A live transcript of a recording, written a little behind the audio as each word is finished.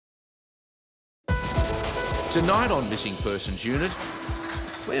Tonight on Missing Persons Unit,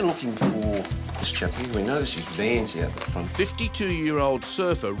 we're looking for this chap here. We noticed his van's out the front. 52-year-old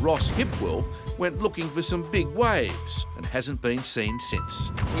surfer Ross Hipwell went looking for some big waves and hasn't been seen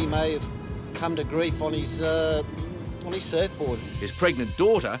since. He may have come to grief on his surfboard. His pregnant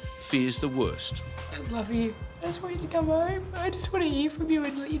daughter fears the worst. I love you. I just want you to come home. I just want to hear from you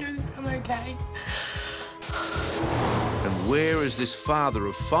and let you know that I'm okay. And where is this father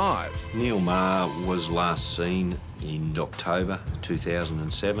of 5? Neil Maher was last seen in October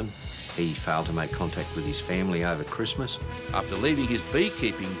 2007. He failed to make contact with his family over Christmas. After leaving his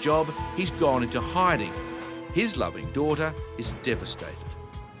beekeeping job, he's gone into hiding. His loving daughter is devastated.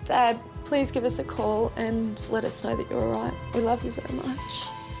 Dad, please give us a call and let us know that you're all right. We love you very much.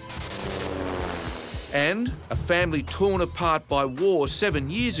 And a family torn apart by war 7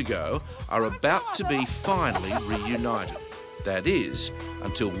 years ago are about to be finally reunited. That is,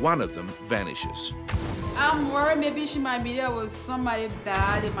 until one of them vanishes. I'm worried maybe she might be there with somebody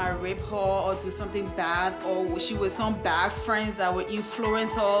bad, they might rape her or do something bad, or she with some bad friends that would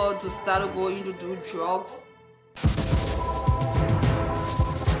influence her to start going to do drugs.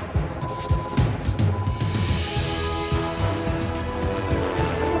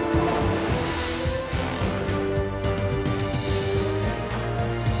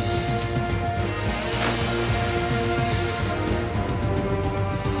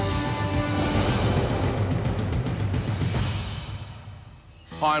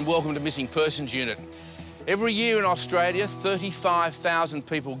 Hi and welcome to Missing Persons Unit. Every year in Australia, 35,000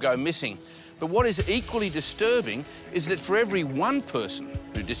 people go missing. But what is equally disturbing is that for every one person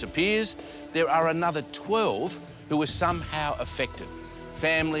who disappears, there are another 12 who are somehow affected.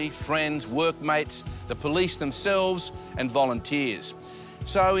 Family, friends, workmates, the police themselves and volunteers.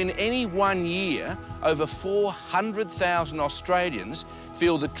 So in any 1 year, over 400,000 Australians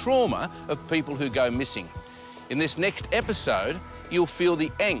feel the trauma of people who go missing. In this next episode, you'll feel the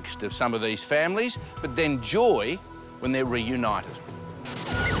angst of some of these families, but then joy when they're reunited.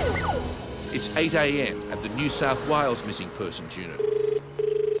 It's 8 a.m. at the New South Wales Missing Persons Unit.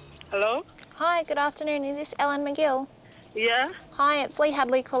 Hello? Hi, good afternoon. Is this Ellen McGill? Yeah? Hi, it's Lee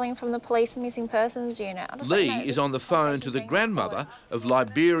Hadley calling from the Police Missing Persons Unit. Lee is on the phone to the grandmother of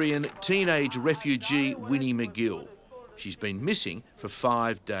Liberian teenage refugee Winnie McGill. She's been missing for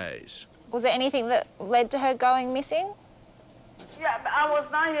 5 days. Was there anything that led to her going missing? Yeah, but I was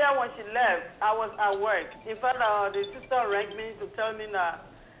not here when she left. I was at work. In fact, the sister rang me to tell me that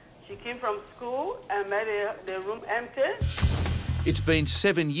she came from school and made the room empty. It's been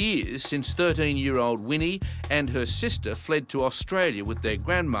 7 years since 13-year-old Winnie and her sister fled to Australia with their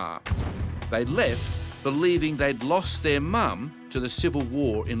grandma. They left believing they'd lost their mum to the civil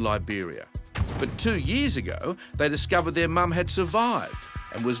war in Liberia. But 2 years ago, they discovered their mum had survived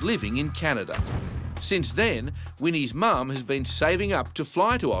and was living in Canada. Since then, Winnie's mum has been saving up to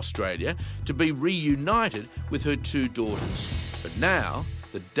fly to Australia to be reunited with her 2 daughters. But now,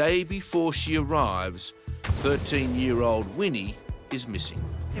 the day before she arrives, 13-year-old Winnie is missing.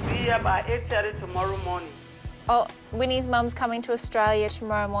 She'll be here by 8:30 tomorrow morning. Oh, Winnie's mum's coming to Australia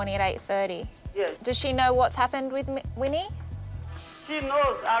tomorrow morning at 8:30. Yes. Does she know what's happened with Winnie? She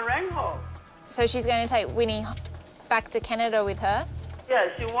knows. I rang her. So she's going to take Winnie back to Canada with her? Yeah,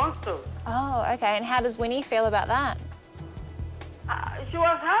 she wants to. Oh, OK. And how does Winnie feel about that? She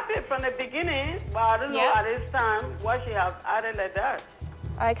was happy from the beginning, but I don't know at this time why she has added like that.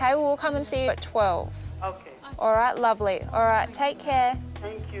 OK, well, we'll come and see you at 12. Okay. All right, lovely. All right, take care.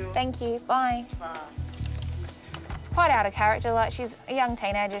 Thank you. Thank you. Bye. Bye. It's quite out of character. Like, she's a young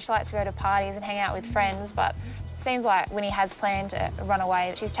teenager. She likes to go to parties and hang out with friends, but it seems like Winnie has planned to run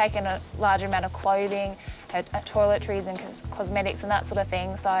away. She's taken a large amount of clothing, her toiletries and cosmetics and that sort of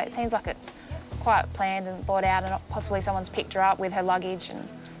thing, so it seems like it's quite planned and thought out, and possibly someone's picked her up with her luggage and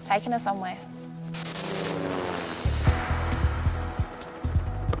taken her somewhere.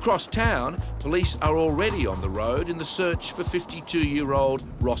 Across town, police are already on the road in the search for 52-year-old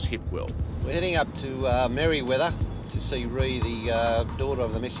Ross Hipwell. We're heading up to Merriweather to see Ree, the daughter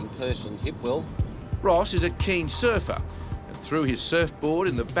of the missing person, Hipwell. Ross is a keen surfer and threw his surfboard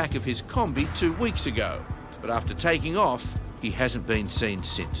in the back of his combi 2 weeks ago. But after taking off, he hasn't been seen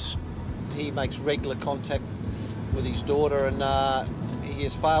since. He makes regular contact with his daughter and he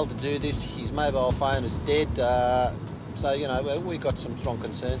has failed to do this. His mobile phone is dead, so, you know, we've got some strong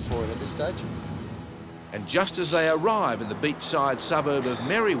concerns for him at this stage. And just as they arrive in the beachside suburb of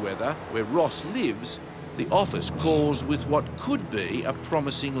Merriweather, where Ross lives, the office calls with what could be a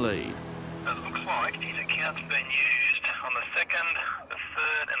promising lead. It looks like his account's been used on the 2nd, the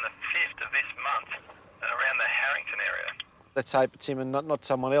 3rd and the 5th of this month around the Harrington area. Let's hope it's him and not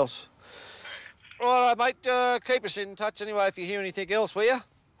someone else. Right, mate, keep us in touch anyway if you hear anything else, will you? Will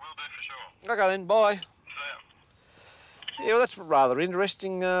do for sure. OK then, bye. See ya. Yeah, well, that's rather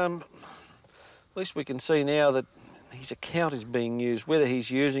interesting. At least we can see now that his account is being used. Whether he's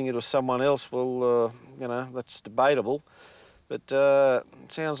using it or someone else, well, you know, that's debatable. But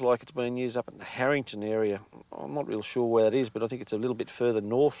it sounds like it's being used up in the Harrington area. I'm not real sure where that is, but I think it's a little bit further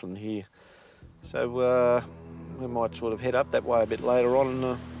north from here. So we might sort of head up that way a bit later on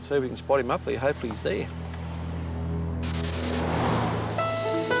and see if we can spot him up there. Hopefully he's there.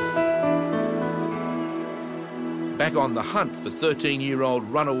 Back on the hunt for 13-year-old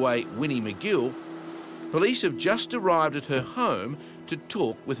runaway Winnie McGill, police have just arrived at her home to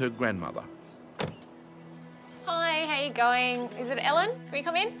talk with her grandmother. Hi, how you going? Is it Ellen? Can we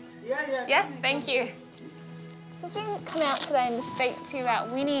come in? Yeah. Yeah, thank you. So I was going to come out today and to speak to you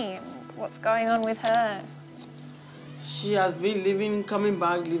about Winnie and what's going on with her. She has been leaving, coming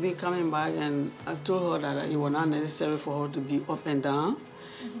back, and I told her that it was not necessary for her to be up and down.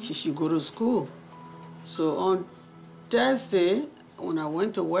 She should go to school. So on Thursday, when I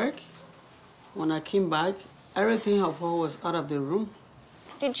went to work, when I came back, everything of her was out of the room.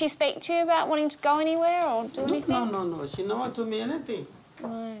 Did she speak to you about wanting to go anywhere or do anything? No. She never told me anything.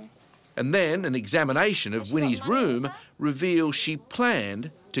 No. And then an examination of Winnie's room reveals she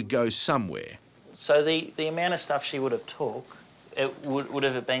planned to go somewhere. So the amount of stuff she would have took, would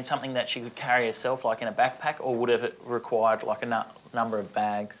have been something that she could carry herself, like in a backpack, or would have it required like a number of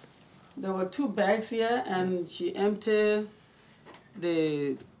bags? There were 2 bags here, and she emptied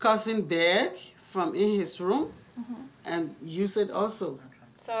the cousin bag from in his room and used it also.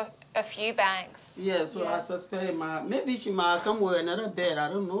 So a few bags? Yeah, so I suspected maybe she might come with another bag, I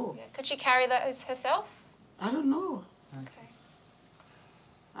don't know. Yeah. Could she carry those herself? I don't know. Okay.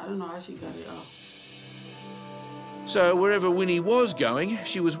 I don't know how she got it out. So wherever Winnie was going,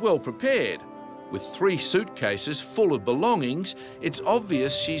 she was well prepared. With 3 suitcases full of belongings, it's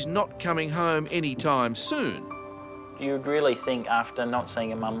obvious she's not coming home anytime soon. You'd really think after not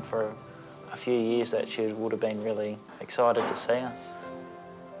seeing her mum for a few years that she would have been really excited to see her.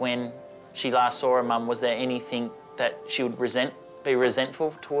 When she last saw her mum, was there anything that she would be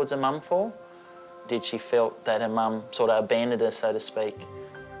resentful towards her mum for? Did she feel that her mum sort of abandoned her, so to speak?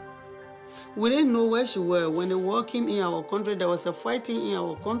 We didn't know where she was. When the war came in our country, there was a fighting in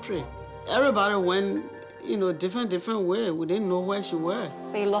our country. Everybody went, you know, different way. We didn't know where she was.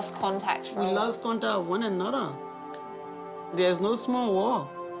 So you lost contact for We lost contact with one another. There's no small war.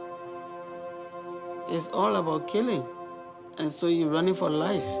 It's all about killing. And so you're running for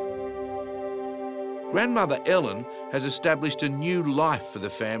life. Grandmother Ellen has established a new life for the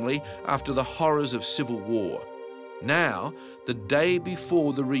family after the horrors of civil war. Now, the day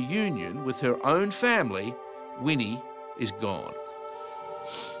before the reunion with her own family, Winnie is gone.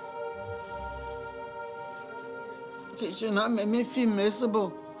 She should not make me feel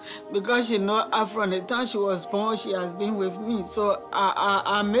miserable because she know from the time she was born, she has been with me. So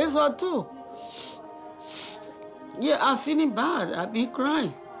I miss her too. Yeah, I'm feeling bad. I've been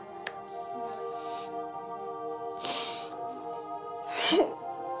crying.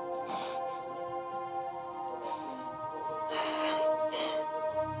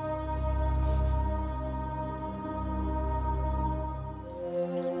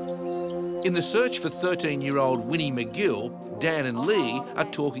 In the search for 13-year-old Winnie McGill, Dan and Lee are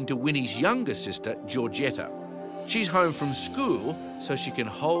talking to Winnie's younger sister, Georgetta. She's home from school so she can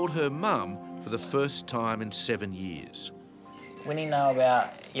hold her mum for the first time in 7 years. Winnie know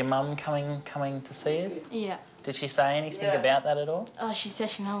about your mum coming to see us? Yeah. Did she say anything about that at all? She said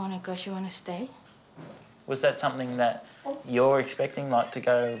she don't want to go, she want to stay. Was that something that you're expecting, like to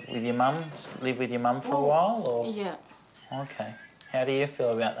go with your mum, live with your mum for a while? Or? Yeah. Okay. How do you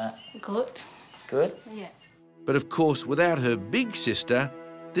feel about that? Good. Good? Yeah. But of course, without her big sister,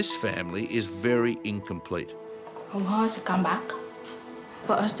 this family is very incomplete. I want her to come back,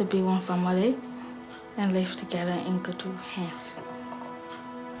 for us to be one family and live together in good hands.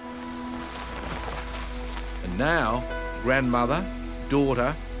 And now, grandmother,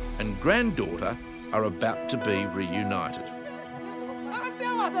 daughter and granddaughter are about to be reunited.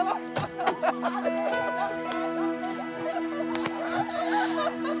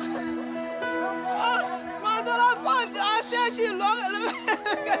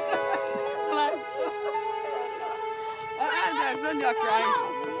 Don't cry.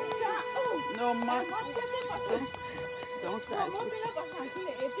 No, Mom. Don't cry.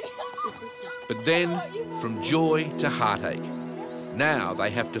 But then, from joy to heartache, now they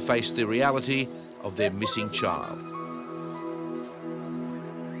have to face the reality of their missing child.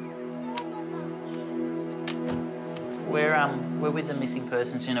 We're We're with the missing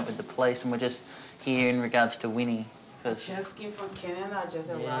persons unit with the police, and we're just here in regards to Winnie. Just came from Canada,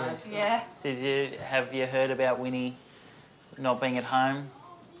 just arrived. So. Yeah. Have you heard about Winnie not being at home?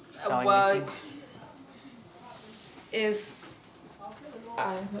 Going missing? It's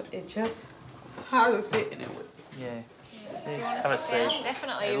just hard to sit in it. Yeah. Do you want to sit down?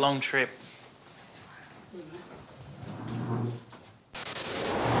 Definitely. A long trip.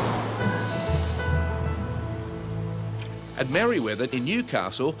 At Merriweather in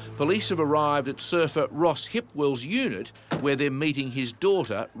Newcastle, police have arrived at surfer Ross Hipwell's unit where they're meeting his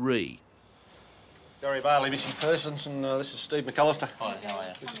daughter, Ree. Gary Bailey, missing persons, and this is Steve McAllister. Hi, how are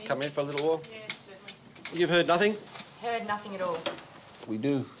you? We've just come in for a little while. Yeah, certainly. You've heard nothing? Heard nothing at all. We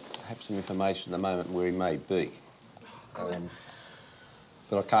do have some information at the moment where he may be. But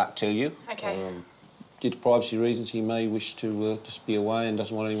I can't tell you. Okay. Due to privacy reasons, he may wish to just be away and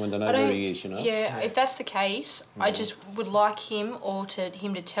doesn't want anyone to know where he is, you know? Yeah, if that's the case, I just would like him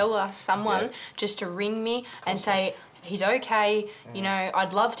to tell us, someone, just to ring me and say, he's okay, you know,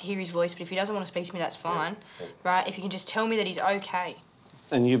 I'd love to hear his voice, but if he doesn't want to speak to me, that's fine, right? If he can just tell me that he's okay.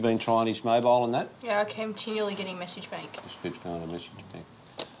 And you've been trying his mobile and that? Yeah, I continually getting message bank. Just keeps going to message bank.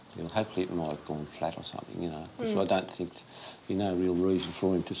 You know, hopefully it might have gone flat or something, you know. So I don't think there'd be no real reason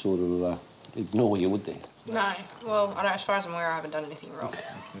for him to sort of ignore you, would there? No. Well, I don't, as far as I'm aware, I haven't done anything wrong.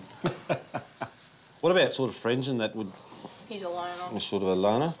 What about sort of friends and that would... He's a loner. He's sort of a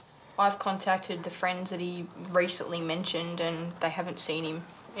loner? I've contacted the friends that he recently mentioned and they haven't seen him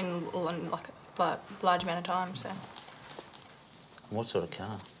in like a large amount of time, so... What sort of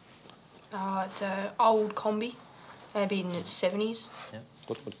car? It's an old combi, maybe in its 70s. Yep.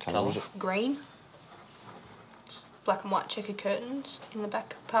 What colour was it? Green. Black and white checkered curtains in the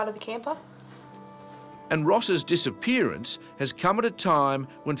back part of the camper. And Ross's disappearance has come at a time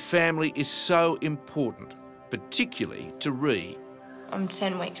when family is so important, particularly to Ree. I'm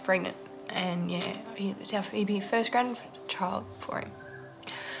 10 weeks pregnant and, yeah, he'd be first grandchild for him.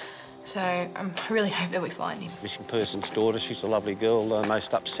 So I really hope that we find him. Missing person's daughter, she's a lovely girl,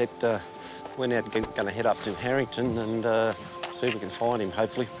 most upset. We're now going to head up to Harrington and see if we can find him,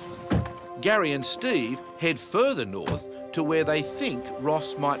 hopefully. Gary and Steve head further north to where they think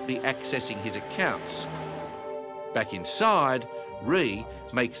Ross might be accessing his accounts. Back inside, Ree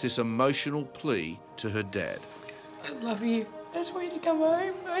makes this emotional plea to her dad. I love you. I just want you to come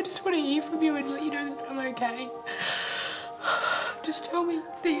home. I just want to hear from you and let you know that I'm okay. Just tell me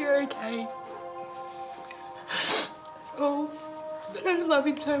that you're okay. That's all. I love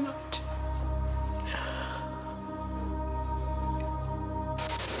him so much.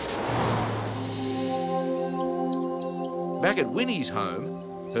 Back at Winnie's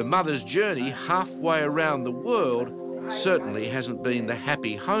home, her mother's journey halfway around the world certainly hasn't been the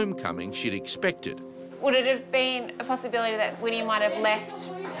happy homecoming she'd expected. Would it have been a possibility that Winnie might have left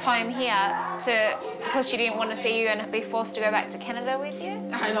home here because she didn't want to see you and be forced to go back to Canada with you?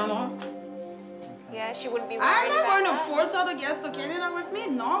 I don't know. Yeah, she wouldn't be worried I'm not going about to force her to get to Canada with me,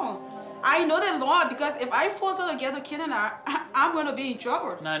 no. I know the law because if I force her to get to Canada, I'm going to be in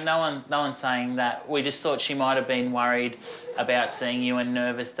trouble. No one's saying that. We just thought she might have been worried about seeing you and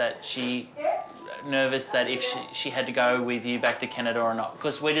nervous that if she had to go with you back to Canada or not.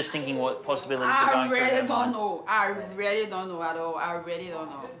 Because we're just thinking what possibilities were going through her mind. I really don't know. I really don't know at all. I really don't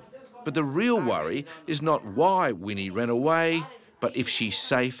know. But the real worry is not why Winnie ran away, but if she's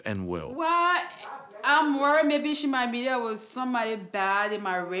safe and well. Well, I'm worried maybe she might be there with somebody bad, they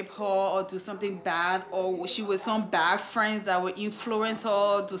might rape her or do something bad, or she with some bad friends that will influence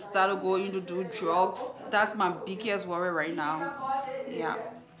her to start going to do drugs. That's my biggest worry right now. Yeah.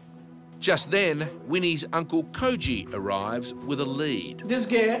 Just then, Winnie's uncle Koji arrives with a lead. This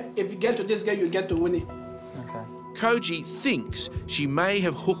girl, if you get to this girl, you get to Winnie. Okay. Koji thinks she may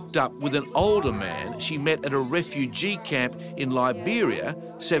have hooked up with an older man she met at a refugee camp in Liberia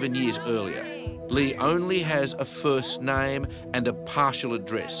 7 years earlier. Lee only has a first name and a partial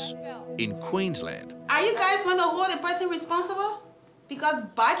address in Queensland. Are you guys going to hold the person responsible? Because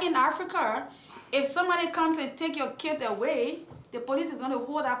back in Africa, if somebody comes and take your kids away, the police is going to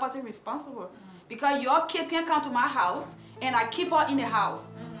hold that person responsible. Because your kid can come to my house and I keep her in the house.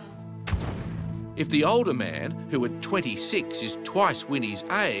 If the older man, who at 26 is twice Winnie's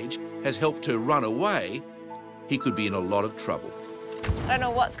age, has helped her run away, he could be in a lot of trouble. I don't know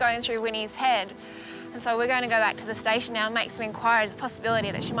what's going through Winnie's head, and so we're going to go back to the station now and make some inquiries. There's a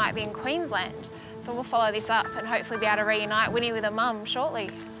possibility that she might be in Queensland. So we'll follow this up and hopefully be able to reunite Winnie with her mum shortly.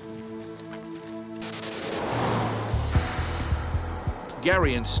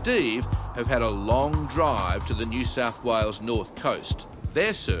 Gary and Steve have had a long drive to the New South Wales north coast.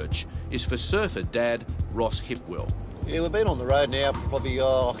 Their search is for surfer dad Ross Hipwell. Yeah, we've been on the road now probably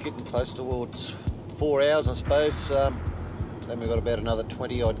getting close towards 4 hours, I suppose. Then we've got about another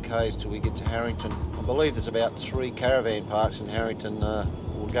 20-odd k's till we get to Harrington. I believe there's about 3 caravan parks in Harrington.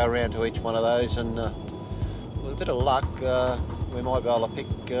 We'll go around to each one of those and with a bit of luck, we might be able to pick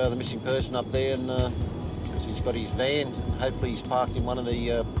the missing person up there and because he's got his vans and hopefully he's parked in one of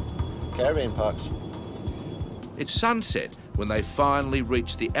the caravan parks. It's sunset when they finally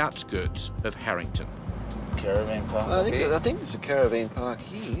reach the outskirts of Harrington. Caravan park. I think there's a caravan park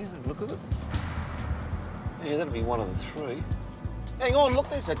here. Look at it. Yeah, that'll be one of the 3. Hang on, look,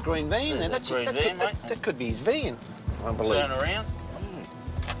 there's that green van there. That could be his van. Unbelievable. Turn around.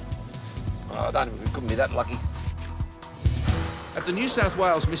 Oh, we couldn't be that lucky. At the New South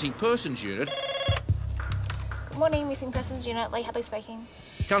Wales Missing Persons Unit, Good morning, Missing Persons Unit. Lee Hadley speaking.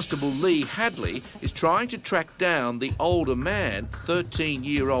 Constable Lee Hadley is trying to track down the older man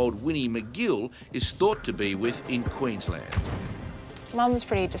 13-year-old Winnie McGill is thought to be with in Queensland. Mum's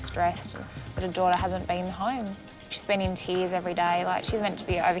pretty distressed that her daughter hasn't been home. She's been in tears every day. Like, she's meant to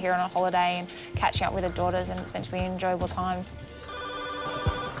be over here on a holiday and catching up with her daughters, and it's meant to be an enjoyable time.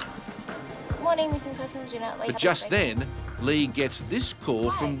 Good morning, Missing Persons Unit. Lee But just then, Lee gets this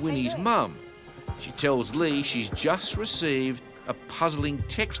call from Winnie's mum. She tells Lee she's just received a puzzling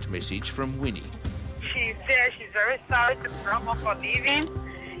text message from Winnie. She said she's very sorry to grandma for leaving,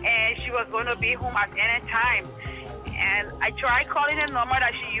 and she was going to be home at any time. And I tried calling the number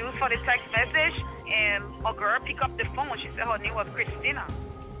that she used for the text message, and a girl picked up the phone. She said her name was Christina.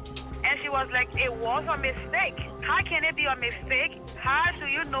 And she was like, it was a mistake. How can it be a mistake? How do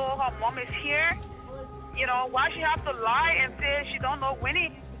you know her mom is here? You know, why she have to lie and say she don't know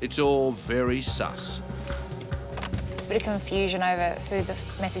Winnie? It's all very sus. It's a bit of confusion over who the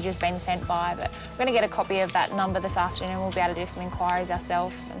message has been sent by, but we're going to get a copy of that number this afternoon. We'll be able to do some inquiries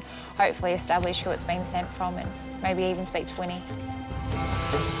ourselves and hopefully establish who it's been sent from and maybe even speak to Winnie.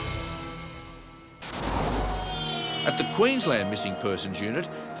 At the Queensland Missing Persons Unit,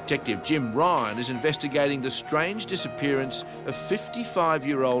 Detective Jim Ryan is investigating the strange disappearance of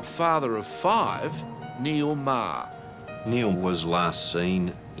 55-year-old father of 5, Neil Maher. Neil was last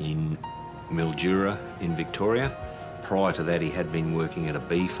seen in Mildura in Victoria. Prior to that, he had been working at a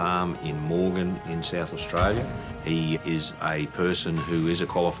bee farm in Morgan in South Australia. He is a person who is a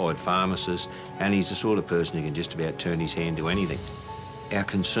qualified pharmacist, and he's the sort of person who can just about turn his hand to anything. Our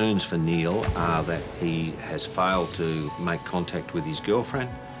concerns for Neil are that he has failed to make contact with his girlfriend.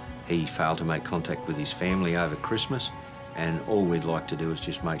 He failed to make contact with his family over Christmas, and all we'd like to do is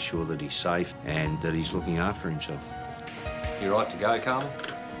just make sure that he's safe and that he's looking after himself. You right to go, Carmel?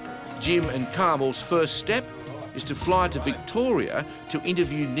 Jim and Carmel's first step is to fly to Victoria to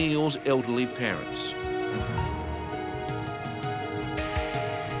interview Neil's elderly parents.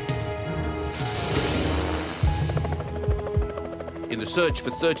 In the search for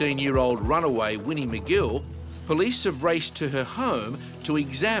 13-year-old runaway Winnie McGill, police have raced to her home to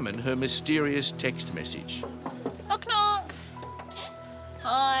examine her mysterious text message. Knock, knock.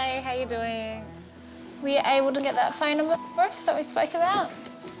 Hi, how you doing? Were you able to get that phone number for us that we spoke about?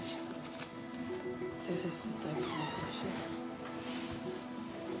 This is the text message.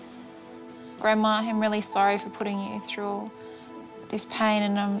 Grandma, I'm really sorry for putting you through all this pain,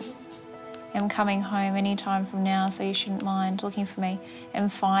 and I'm coming home any time from now, so you shouldn't mind looking for me. I'm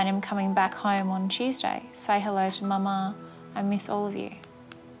fine. I'm coming back home on Tuesday. Say hello to Mama. I miss all of you.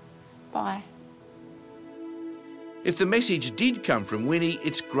 Bye. If the message did come from Winnie,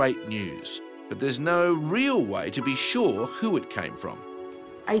 it's great news. But there's no real way to be sure who it came from.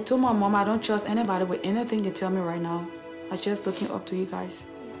 I told my mom I don't trust anybody with anything they tell me right now. I'm just looking up to you guys.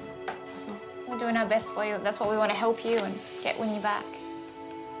 That's all. We're doing our best for you. That's what we want to help you and get Winnie back.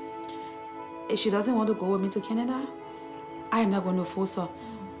 If she doesn't want to go with me to Canada, I am not going to force her.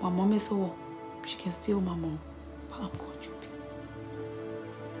 My mom is home. She can steal my mom. But I'm going to.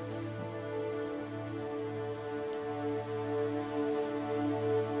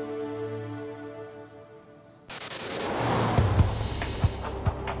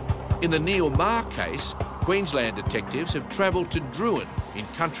 In the Neil Maher case, Queensland detectives have travelled to Druin in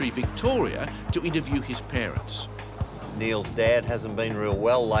country Victoria to interview his parents. Neil's dad hasn't been real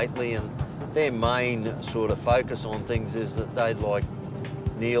well lately, and their main sort of focus on things is that they'd like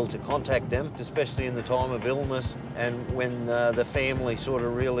Neil to contact them, especially in the time of illness and when the family sort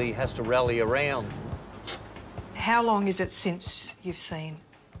of really has to rally around. How long is it since you've seen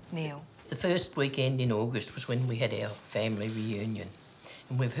Neil? The first weekend in August was when we had our family reunion,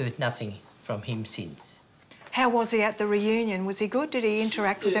 and we've heard nothing from him since. How was he at the reunion? Was he good? Did he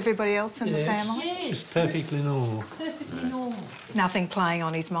interact with everybody else in the family? Yes. Perfectly normal. Perfectly normal. Nothing playing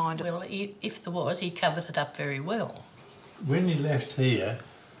on his mind? Well, if there was, he covered it up very well. When he left here,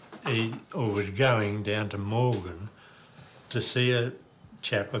 he was going down to Morgan to see a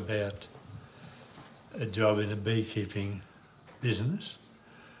chap about a job in a beekeeping business,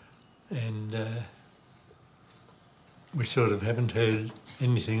 and we sort of haven't heard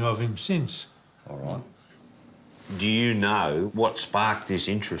anything of him since. All right. Do you know what sparked this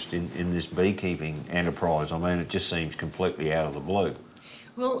interest in this beekeeping enterprise? I mean, it just seems completely out of the blue.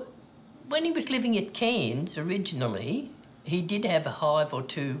 Well, when he was living at Cairns originally, he did have a hive or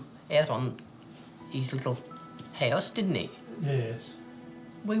two out on his little house, didn't he? Yes.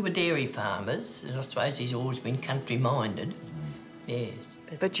 We were dairy farmers, and I suppose he's always been country-minded. Yes.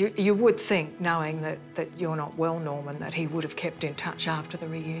 But you would think, knowing that you're not well, Norman, that he would have kept in touch after the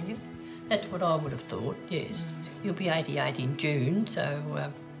reunion? That's what I would have thought, yes. He'll be 88 in June,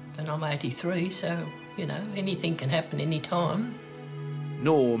 so, and I'm 83, so, you know, anything can happen any time.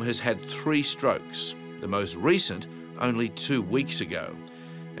 Norm has had 3 strokes, the most recent only 2 weeks ago,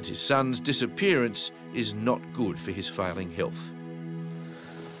 and his son's disappearance is not good for his failing health.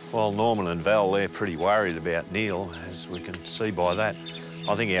 Well, Norman and Val, they're pretty worried about Neil, as we can see by that.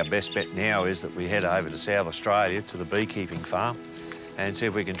 I think our best bet now is that we head over to South Australia to the beekeeping farm and see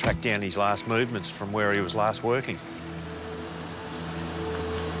if we can track down his last movements from where he was last working.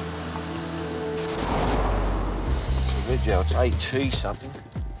 Joe, it's AT something.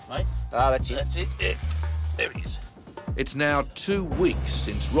 Mate? Ah, that's it. That's it. Yeah. There it is. It's now 2 weeks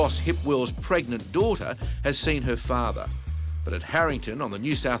since Ross Hipwell's pregnant daughter has seen her father. But at Harrington, on the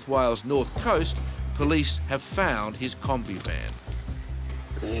New South Wales North Coast, police have found his combi van.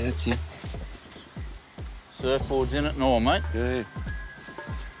 Yeah, that's it. Surfboard's in it and all, mate. Yeah.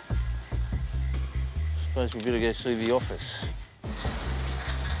 Suppose we better go see the office.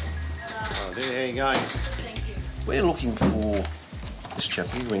 Oh, there, how you going? Thank you. We're looking for this chap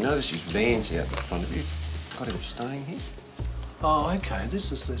here. We noticed his van's out in front of you. Got him staying here? Oh, OK.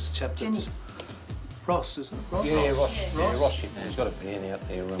 This is this chap that's... Ross, isn't it? Ross? Yeah, Ross. Yeah, Yeah, Ross. He's got a van out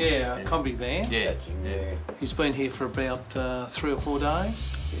there. Yeah, a combi van. Yeah. He's been here for about 3 or 4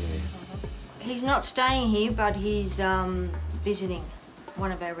 days. Yeah. He's not staying here, but he's visiting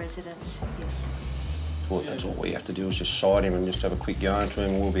one of our residents, yes. Well, that's all we have to do is just side him and just have a quick yarn to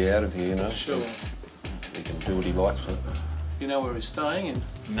him and we'll be out of here, you know? Sure. He can do what he likes. So. You know where he's staying in?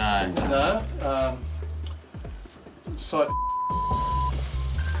 No. No? Side...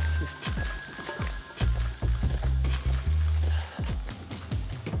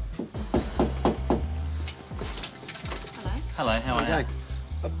 Hello, how are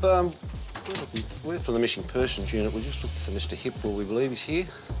you? We're from the missing persons unit. We're just looking for Mr. Hipwell. We believe he's here.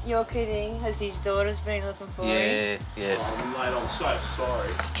 You're kidding. Has his daughters been looking for him? Yeah. Oh, mate, I'm so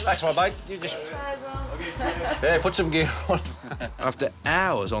sorry. That's my mate. You just... Yeah, put some gear on. After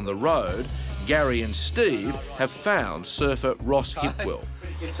hours on the road, Gary and Steve have found surfer Ross Hipwell.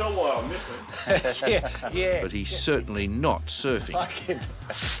 You can tell why I'm missing. yeah. But he's certainly not surfing.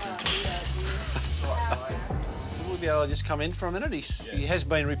 We'll be able to just come in for a minute. He has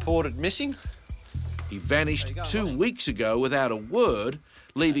been reported missing. He vanished 2 weeks ago without a word,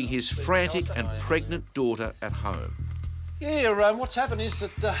 leaving his frantic and pregnant daughter at home. Yeah, what's happened is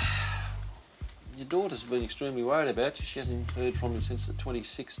that your daughter's been extremely worried about you. She hasn't heard from you since the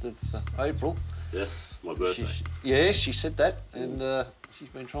 26th of April. Yes, my birthday. Yes, she said that, and she's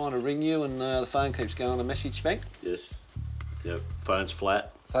been trying to ring you, and the phone keeps going to message bank. Yes. Yep. Phone's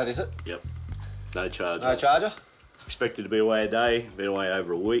flat. Flat, is it? Yep. No charger. No charger? Expected to be away a day, been away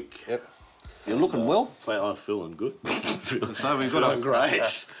over a week. Yep. You're looking well. I'm feeling good. So we've got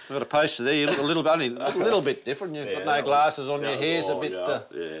great. We've got a poster there. You look a little bit different. You've got no glasses on. Your hair's a bit.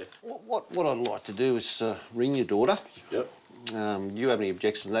 Yeah. What I'd like to do is ring your daughter. Yep. You have any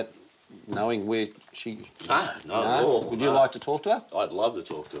objections to that? Knowing where she... No, not at all. Would you like to talk to her? I'd love to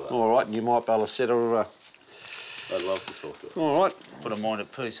talk to her. All right, and you might be able to set her... I'd love to talk to her. All right. Put her mind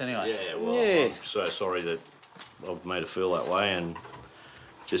at peace anyway. Yeah, well, I'm so sorry that I've made her feel that way and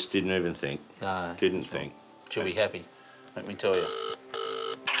just didn't even think. No. Didn't think. She'll be happy, let me tell you.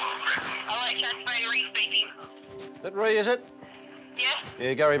 Hello, Shasphone, Ree speaking. Is that Ree, is it? Yeah?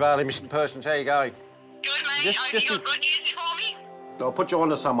 Yeah, Gary Barley, missing persons. How you going? Good, mate. Have you got good news for me? I'll put you on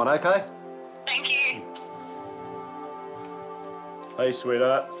to someone, OK? Thank you. Hey,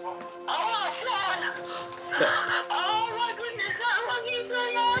 sweetheart. Oh, Sean! Oh, my goodness, I love you so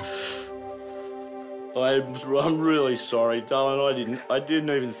much. I'm really sorry, darling. I didn't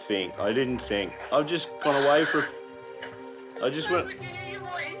even think. I didn't think. I've just gone away for... I just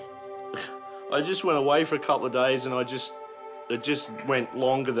went away for a couple of days and it just went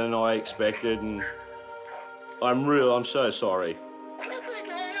longer than I expected and I'm so sorry.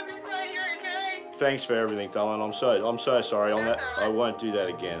 thanks for everything, darling. I'm so sorry on that. I won't do that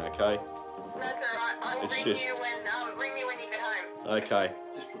again, okay? That's all right. I will ring you when you get home. Okay.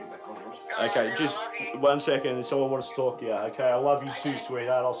 Just put it back on, Ross. Okay, just 1 second. Someone wants to talk to you. Okay, I love you too,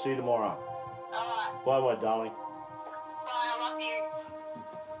 sweetheart. I'll see you tomorrow. Bye, my darling. Bye, I love you.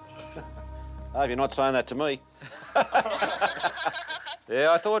 I hope you're not saying that to me.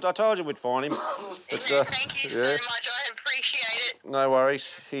 Yeah, I told you we'd find him. But, Thank you so much. I appreciate it. No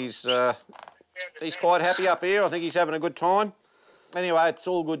worries. He's quite happy up here. I think he's having a good time. Anyway, it's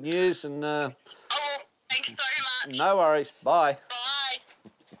all good news and... thanks so much. No worries. Bye. Bye.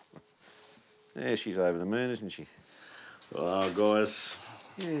 Yeah, she's over the moon, isn't she? Oh, guys.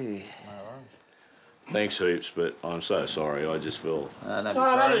 Yeah. Thanks heaps, but I'm so sorry. I just feel... No,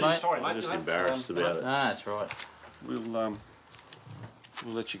 don't be sorry, mate. I'm just embarrassed about it. No, that's right. We'll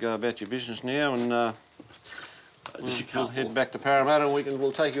let you go about your business now and we'll head back to Parramatta and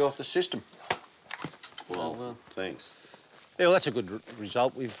we'll take you off the system. Well, thanks. Yeah, well, that's a good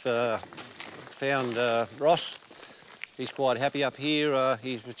result. We've found Ross. He's quite happy up here.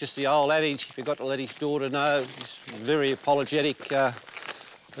 He's just the old adage, he forgot to let his daughter know. He's very apologetic.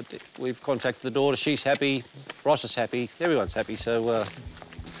 But we've contacted the daughter. She's happy. Ross is happy. Everyone's happy, so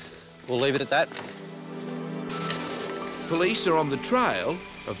we'll leave it at that. Police are on the trail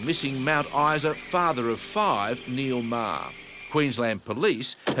of missing Mount Isa father of 5, Neil Maher. Queensland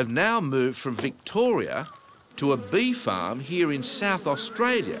Police have now moved from Victoria to a bee farm here in South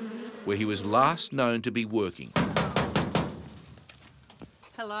Australia, where he was last known to be working.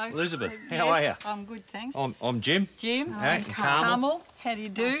 Hello. Elizabeth, how are you? I'm good, thanks. I'm Jim. Jim. Hey, Carmel. How do you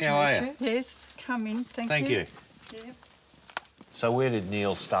do? How are you? Yes, come in, thank you. Yeah. So where did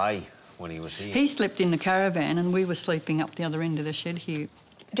Neil stay when he was here? He slept in the caravan and we were sleeping up the other end of the shed here.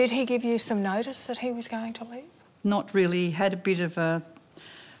 Did he give you some notice that he was going to leave? Not really. Had a bit of a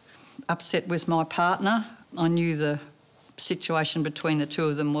upset with my partner. I knew the situation between the two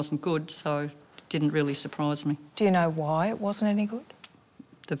of them wasn't good, so it didn't really surprise me. Do you know why it wasn't any good?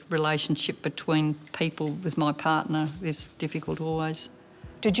 The relationship between people with my partner is difficult always.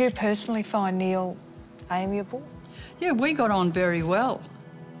 Did you personally find Neil amiable? Yeah, we got on very well.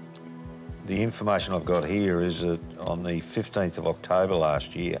 The information I've got here is that on the 15th of October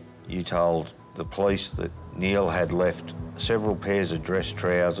last year, you told the police that Neil had left several pairs of dress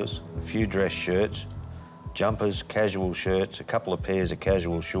trousers, a few dress shirts, jumpers, casual shirts, a couple of pairs of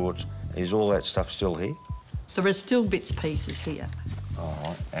casual shorts. Is all that stuff still here? There are still bits pieces here. All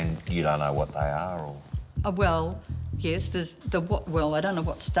right. And you don't know what they are, or...? Well, yes, there's well, I don't know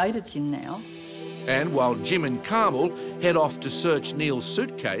what state it's in now. And while Jim and Carmel head off to search Neil's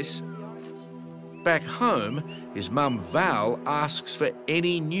suitcase, back home, his mum Val asks for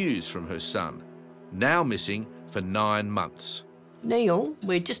any news from her son, now missing for 9 months. Neil,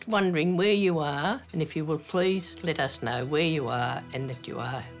 we're just wondering where you are, and if you will please let us know where you are and that you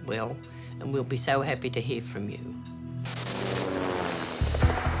are well, and we'll be so happy to hear from you.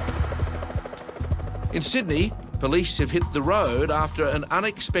 In Sydney, police have hit the road after an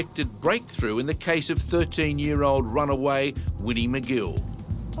unexpected breakthrough in the case of 13-year-old runaway Winnie McGill.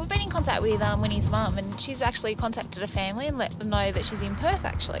 We've been in contact with Winnie's mum and she's actually contacted her family and let them know that she's in Perth,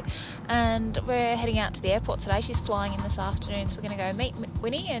 actually. And we're heading out to the airport today. She's flying in this afternoon, so we're going to go meet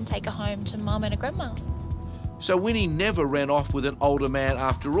Winnie and take her home to mum and her grandma. So Winnie never ran off with an older man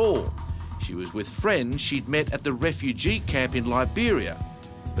after all. She was with friends she'd met at the refugee camp in Liberia,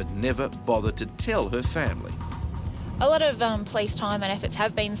 but never bothered to tell her family. A lot of police time and efforts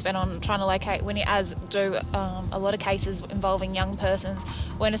have been spent on trying to locate Winnie, as do a lot of cases involving young persons,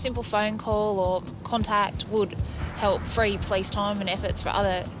 when a simple phone call or contact would help free police time and efforts for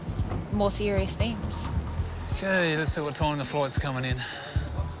other more serious things. Okay, let's see what time the flight's coming in.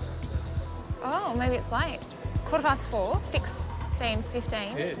 Oh, maybe it's late. 4:15,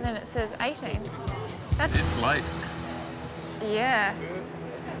 16:15, and then it says 18. It's late. Yeah.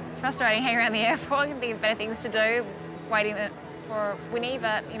 It's frustrating hanging around the airport. I can think of better things to do, waiting for Winnie,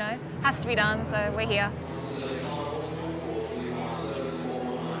 but, you know, has to be done, so we're here.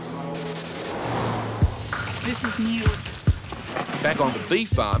 This is Neil's. Back on the bee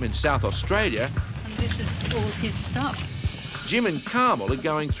farm in South Australia, And this is all his stuff. Jim and Carmel are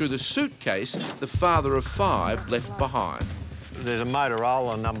going through the suitcase the father of 5 left behind. There's a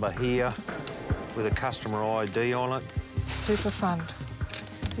Motorola number here with a customer ID on it. Super Fund.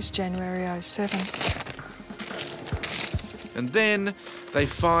 This January 07. And then they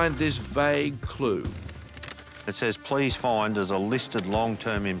find this vague clue. It says, please find as a listed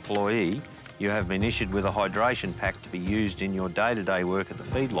long-term employee, you have been issued with a hydration pack to be used in your day-to-day work at the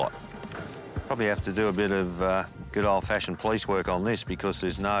feedlot. Probably have to do a bit of good old-fashioned police work on this because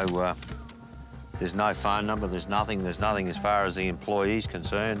there's no There's no phone number, there's nothing as far as the employee's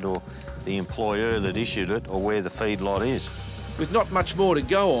concerned or the employer that issued it or where the feedlot is. With not much more to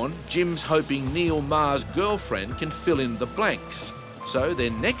go on, Jim's hoping Neil Maher's girlfriend can fill in the blanks. So their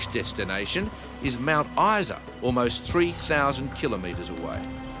next destination is Mount Isa, almost 3,000 kilometres away.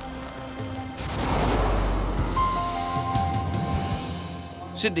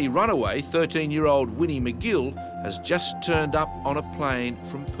 Sydney runaway 13-year-old Winnie McGill has just turned up on a plane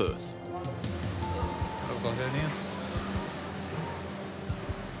from Perth. Looks like that now.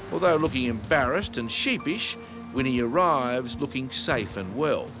 Although looking embarrassed and sheepish, Winnie arrives looking safe and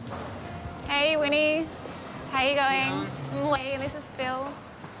well. Hey, Winnie. How you going? I'm Lee, and this is Phil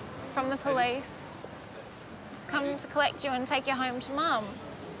from the police. Just come to collect you and take you home to Mum.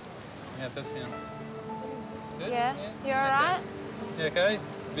 How's that sound? Good? Yeah? You all right? You okay?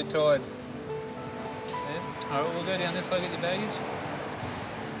 A bit tired. Yeah? All right, we'll go down this way, get your baggage.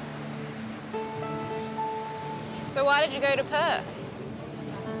 So why did you go to Perth?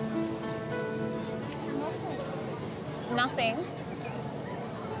 Nothing.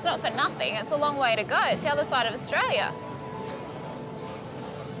 It's not for nothing, it's a long way to go. It's the other side of Australia.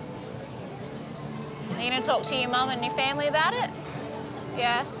 Are you going to talk to your mum and your family about it?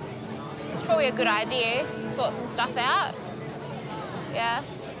 Yeah? It's probably a good idea. Sort some stuff out. Yeah?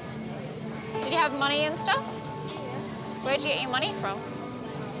 Did you have money and stuff? Where'd you get your money from?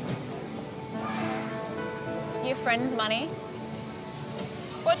 Your friend's money?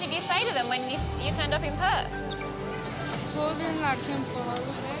 What did you say to them when you turned up in Perth? I told them I came for a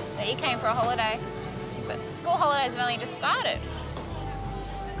holiday. That you came for a holiday. But school holidays have only just started.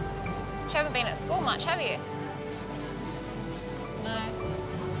 You haven't been at school much, have you? No.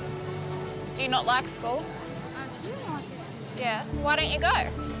 Do you not like school? I do like school. Yeah. Why don't you go?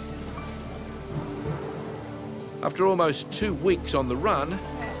 After almost 2 weeks on the run,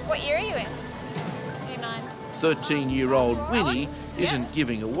 What year are you in? Year 9. 13-year-old Winnie isn't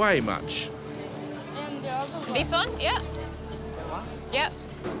giving away much. And the other one. This one? Yeah. Yep.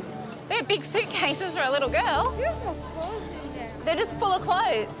 They're big suitcases for a little girl. There's no clothes in there. They're just full of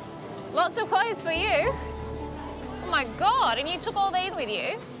clothes. Lots of clothes for you. Oh my God, and you took all these with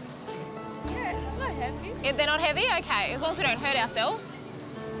you? Yeah, it's not heavy. Yeah, they're not heavy? Okay, as long as we don't hurt ourselves.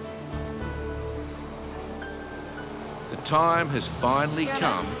 The time has finally You wanna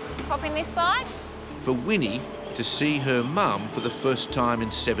come Pop in this side? for Winnie to see her mum for the first time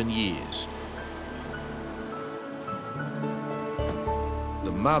in 7 years.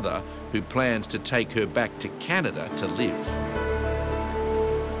 The mother who plans to take her back to Canada to live.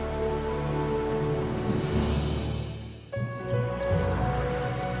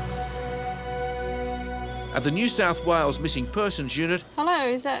 At the New South Wales Missing Persons Unit, Hello,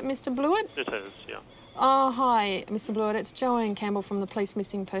 is that Mr. Blewett? It is, yeah. Oh, hi, Mr. Blewett. It's Joanne Campbell from the Police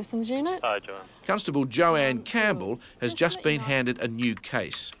Missing Persons Unit. Hi, Joanne. Constable Joanne Campbell has just been handed a new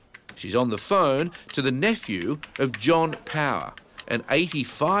case. She's on the phone to the nephew of John Power, an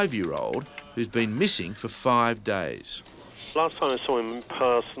 85-year-old who's been missing for 5 days. Last time I saw him in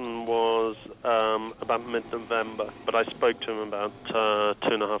person was about mid-November, but I spoke to him about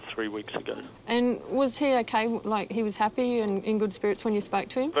 2.5, 3 weeks ago. And was he okay? Like, he was happy and in good spirits when you spoke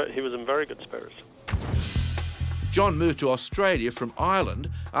to him? But he was in very good spirits. John moved to Australia from Ireland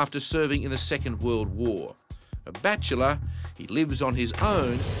after serving in the Second World War. A bachelor, he lives on his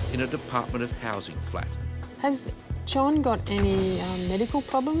own in a Department of Housing flat. Has John got any medical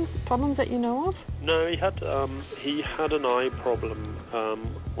problems that you know of? No, he had an eye problem,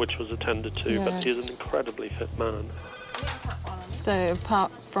 which was attended to, Yeah. but he's an incredibly fit man. So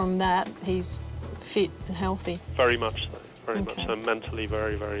apart from that, he's fit and healthy? Very much so, very Okay. much so. Mentally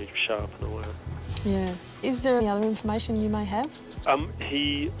very, very sharp and aware. Yeah. Is there any other information you may have?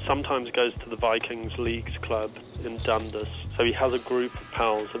 He sometimes goes to the Vikings Leagues Club in Dundas, so he has a group of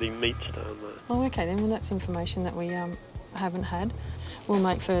pals that he meets down there. Oh, OK then. Well, that's information that we haven't had. We'll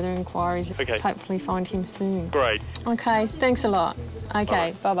make further inquiries. Okay. Hopefully find him soon. Great. OK, thanks a lot.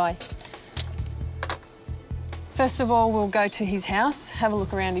 OK, bye-bye. First of all, we'll go to his house, have a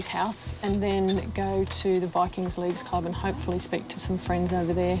look around his house, and then go to the Vikings Leagues Club and hopefully speak to some friends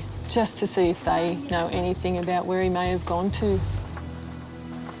over there, just to see if they know anything about where he may have gone to.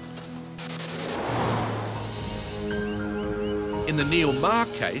 In the Neil Maher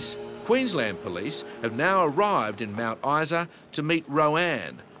case, Queensland police have now arrived in Mount Isa to meet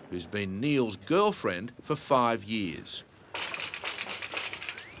Roanne, who's been Neil's girlfriend for 5 years.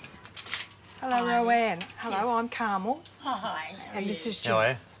 Hello, Roanne. Hello, I'm Carmel. Oh, hi. And this is Jim.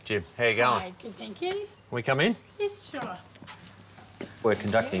 Hello, Jim. How you going? Hi, good, thank you. We come in? Yes, sure. We're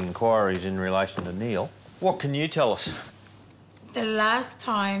conducting inquiries in relation to Neil. What can you tell us? The last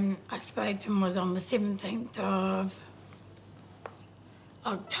time I spoke to him was on the 17th of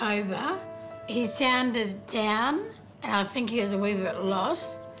October. He sounded down, and I think he was a wee bit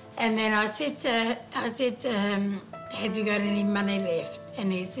lost. And then I said to him, have you got any money left?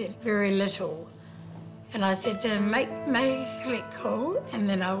 And he said, very little. And I said to him, make a collect call, and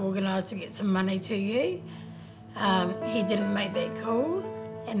then I'll organise to get some money to you. He didn't make that call,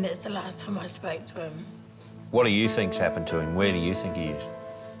 and that's the last time I spoke to him. What do you think's happened to him? Where do you think he is?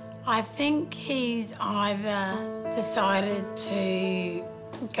 I think he's either decided to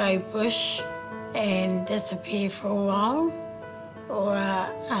go bush and disappear for a while, or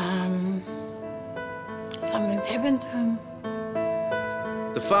something's happened to him.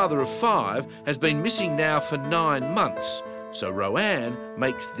 The father of 5 has been missing now for 9 months, so Roanne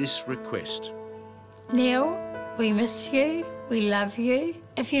makes this request. Neil, we miss you, we love you.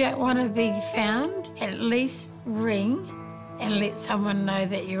 If you don't want to be found, at least ring and let someone know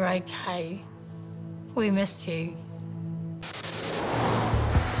that you're okay. We miss you.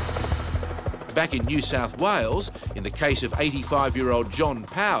 Back in New South Wales, in the case of 85-year-old John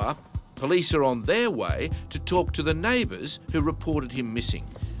Power, police are on their way to talk to the neighbours who reported him missing.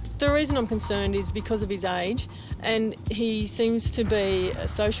 The reason I'm concerned is because of his age, and he seems to be a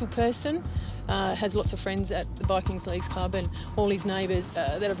social person, has lots of friends at the Vikings Leagues Club and all his neighbours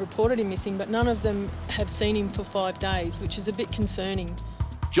that have reported him missing, but none of them have seen him for 5 days, which is a bit concerning.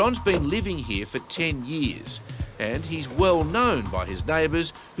 John's been living here for 10 years, and he's well known by his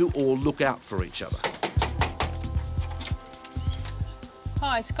neighbours who all look out for each other.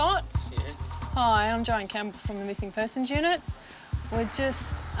 Hi, Scott. Yeah. Hi, I'm Joanne Campbell from the Missing Persons Unit. We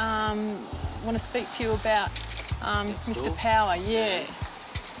just want to speak to you about Mr. Power. Yeah.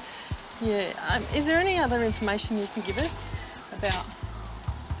 Yeah. Is there any other information you can give us about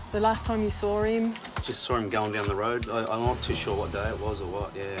the last time you saw him? Just saw him going down the road. I'm not too sure what day it was or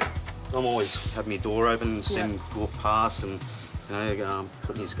what, yeah. I'm always having my door open and seeing him walk past and, you know,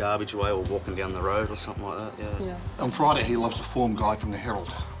 putting his garbage away or walking down the road or something like that, yeah. On Friday, he loves a form guide from the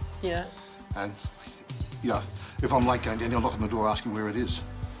Herald. Yeah. And, you know, if I'm late going down, he'll knock on the door asking where it is.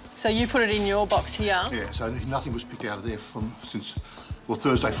 So you put it in your box here? Yeah, so nothing was picked out of there since, well,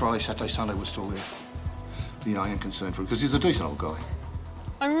 Thursday, Friday, Saturday, Sunday was still there. You know, I am concerned for him, because he's a decent old guy.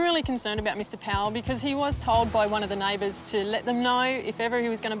 I'm really concerned about Mr. Powell because he was told by one of the neighbours to let them know if ever he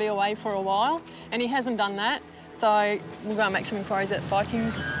was going to be away for a while, and he hasn't done that. So we'll go and make some inquiries at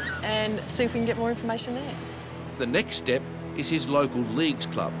Vikings and see if we can get more information there. The next step is his local leagues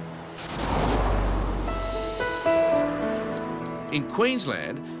club. In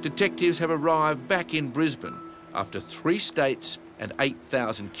Queensland, detectives have arrived back in Brisbane after 3 states and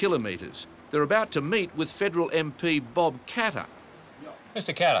 8,000 kilometres. They're about to meet with federal MP Bob Catter.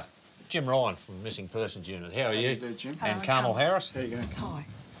 Mr. Catter, Jim Ryan from Missing Persons Unit. How are you? How do you do, Jim? And Carmel Harris. There you go. Hi.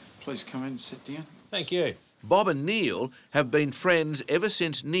 Please come in and sit down. Thank you. Bob and Neil have been friends ever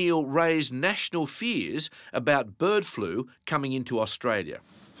since Neil raised national fears about bird flu coming into Australia.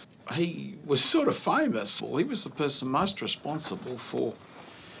 He was sort of famous. Well, he was the person most responsible for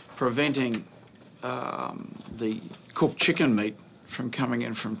preventing the cooked chicken meat from coming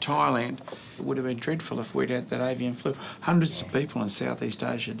in from Thailand. It would have been dreadful if we'd had that avian flu. Hundreds of people in Southeast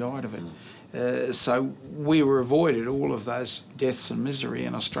Asia died of it. So we were avoided all of those deaths and misery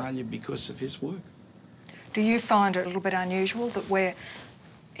in Australia because of his work. Do you find it a little bit unusual that we're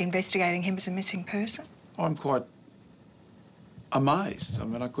investigating him as a missing person? I'm quite amazed. I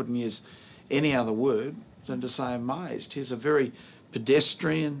mean, I couldn't use any other word than to say amazed. He's a very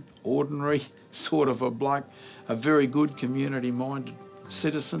pedestrian, ordinary sort of a bloke, a very good community-minded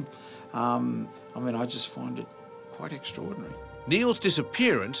citizen. I mean, I just find it quite extraordinary. Neil's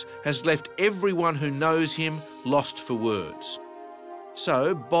disappearance has left everyone who knows him lost for words.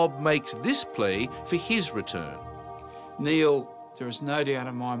 So Bob makes this plea for his return. Neil, there is no doubt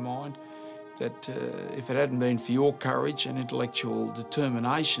in my mind that if it hadn't been for your courage and intellectual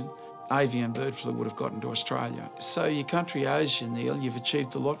determination, avian bird flu would have gotten to Australia. So your country owes you, Neil. You've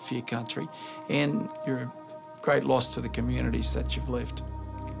achieved a lot for your country, and you're a great loss to the communities that you've left.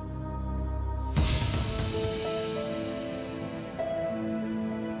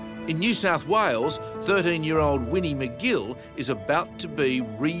 In New South Wales, 13-year-old Winnie McGill is about to be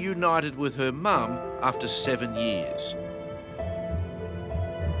reunited with her mum after 7 years.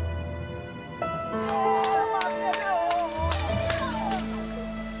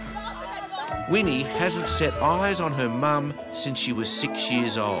 Winnie hasn't set eyes on her mum since she was 6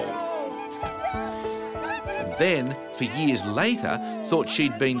 years old. And then, for years later, thought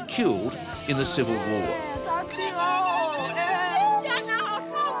she'd been killed in the Civil War.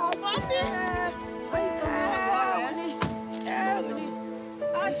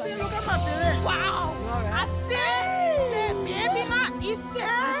 Wow! I said, baby, not you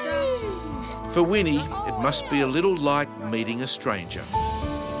said. For Winnie, it must be a little like meeting a stranger.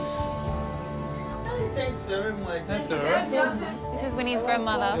 Thanks very much. That's all right. This is Winnie's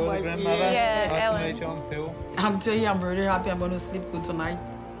grandmother. Your grandmother? Yeah, nice Ellen. to meet you, I'm Phil. I'm telling you, I'm really happy. I'm going to sleep good tonight.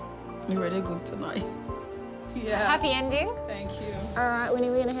 Really good tonight. Yeah. Happy ending. Thank you. All right, Winnie,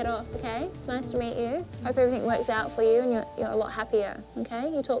 we're going to head off, okay? It's nice to meet you. Hope everything works out for you and you're a lot happier, okay?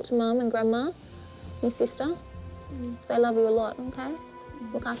 You talk to Mum and Grandma, your sister. They love you a lot, okay?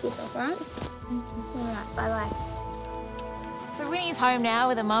 Look after yourself, all right? All right, bye-bye. So Winnie's home now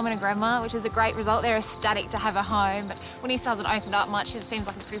with a mum and a grandma, which is a great result. They're ecstatic to have a home, but Winnie still hasn't opened up much. She seems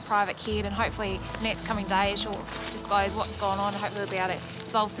like a pretty private kid, and hopefully in the next coming days she'll disclose what's going on, and hopefully we'll be able to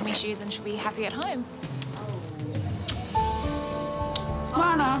resolve some issues and she'll be happy at home.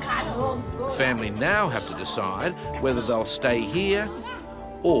 Family now have to decide whether they'll stay here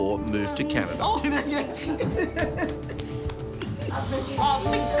or move to Canada.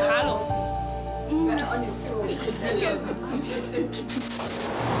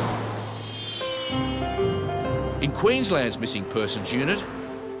 In Queensland's Missing Persons Unit,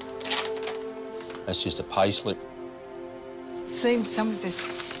 That's just a pay slip. It seems some of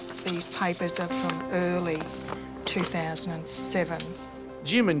these papers are from early 2007.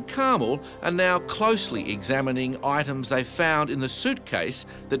 Jim and Carmel are now closely examining items they found in the suitcase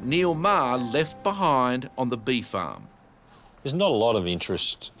that Neil Maher left behind on the bee farm. There's not a lot of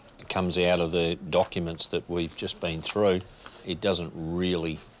interest that comes out of the documents that we've just been through. It doesn't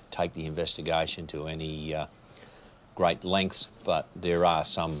really take the investigation to any great lengths, but there are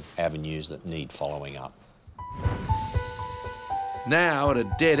some avenues that need following up. Now at a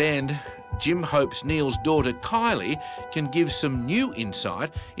dead end, Jim hopes Neil's daughter Kylie can give some new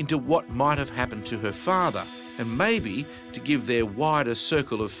insight into what might have happened to her father, and maybe to give their wider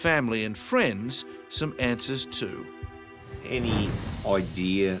circle of family and friends some answers too. Any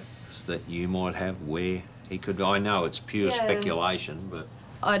ideas that you might have where he could? I know it's pure speculation, but...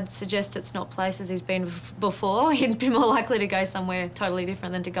 I'd suggest it's not places he's been before. He'd be more likely to go somewhere totally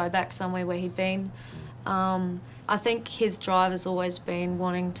different than to go back somewhere where he'd been. I think his drive has always been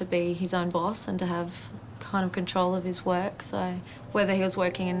wanting to be his own boss and to have kind of control of his work. So whether he was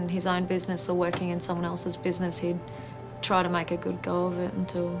working in his own business or working in someone else's business, he'd try to make a good go of it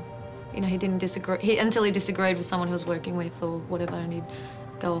until, you know, until he disagreed with someone he was working with or whatever, and he'd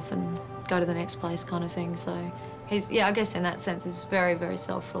go off and go to the next place kind of thing. So he's, yeah, I guess in that sense, he's very, very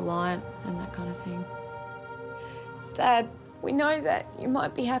self-reliant and that kind of thing. Dad, we know that you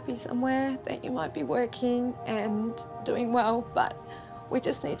might be happy somewhere, that you might be working and doing well, but we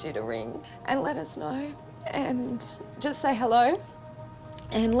just need you to ring and let us know and just say hello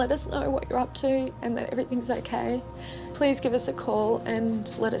and let us know what you're up to and that everything's okay. Please give us a call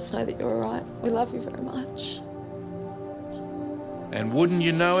and let us know that you're all right. We love you very much. And wouldn't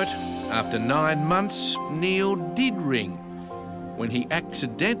you know it, after 9 months, Neil did ring when he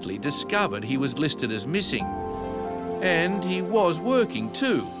accidentally discovered he was listed as missing. And he was working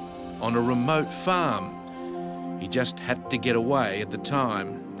too, on a remote farm. He just had to get away at the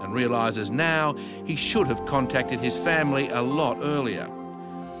time and realises now he should have contacted his family a lot earlier.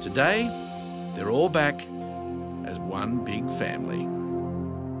 Today, they're all back as one big family.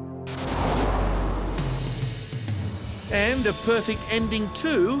 And a perfect ending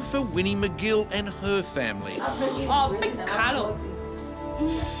too for Winnie McGill and her family. Oh, big cuddle.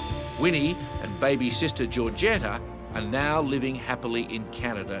 Winnie and baby sister Georgetta are now living happily in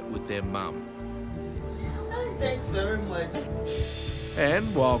Canada with their mum. Thanks very much.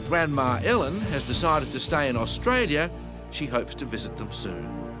 And while Grandma Ellen has decided to stay in Australia, she hopes to visit them soon.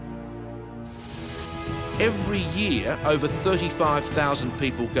 Every year, over 35,000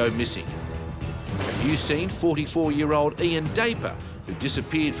 people go missing. Have you seen 44-year-old Ian Daper, who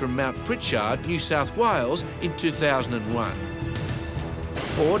disappeared from Mount Pritchard, New South Wales in 2001?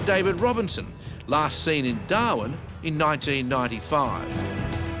 Or David Robinson, last seen in Darwin in 1995.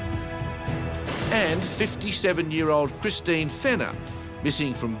 And 57-year-old Christine Fenner,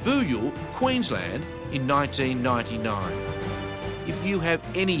 missing from Booyul, Queensland in 1999. If you have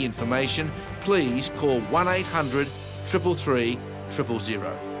any information, please call 1800 333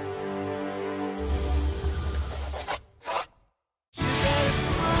 000.